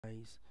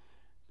guys.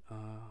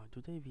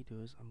 Today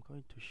videos I'm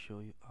going to show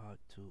you how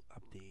to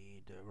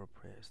update the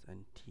WordPress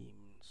and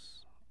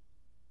themes.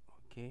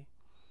 Okay,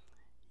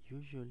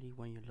 usually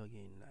when you log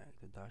in like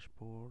the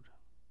dashboard,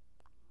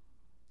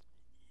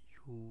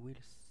 you will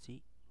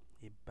see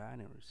a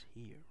banners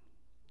here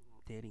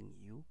telling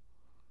you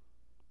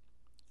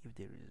if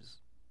there is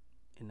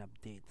an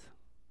update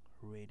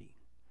ready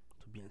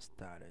to be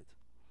installed.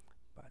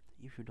 But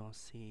if you don't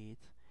see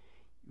it,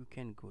 you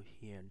can go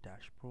here,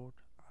 dashboard,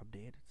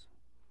 update it.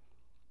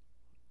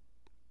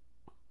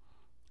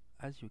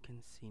 As you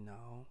can see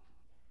now,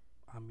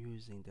 I'm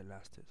using the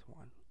latest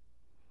one,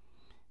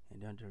 and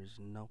then there is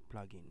no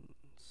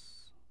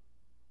plugins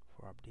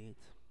for update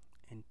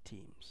and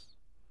themes.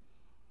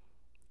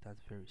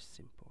 That's very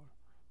simple,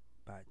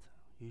 but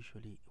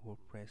usually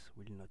WordPress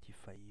will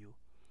notify you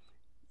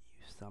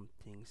if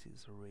something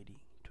is ready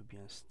to be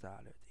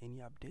installed. Any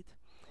update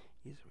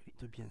is ready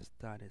to be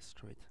installed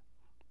straight.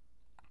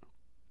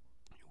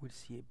 You will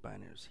see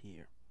banners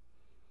here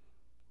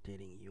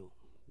telling you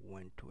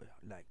when to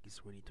like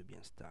it's ready to be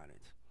installed.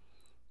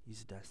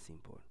 It's that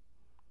simple.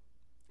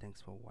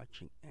 Thanks for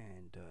watching,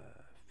 and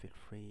feel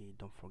free,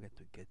 don't forget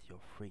to get your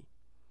free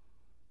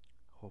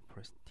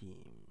WordPress theme.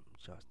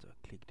 Just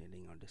click the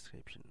link on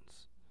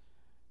descriptions.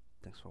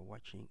 Thanks for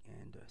watching,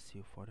 and see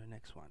you for the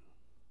next one.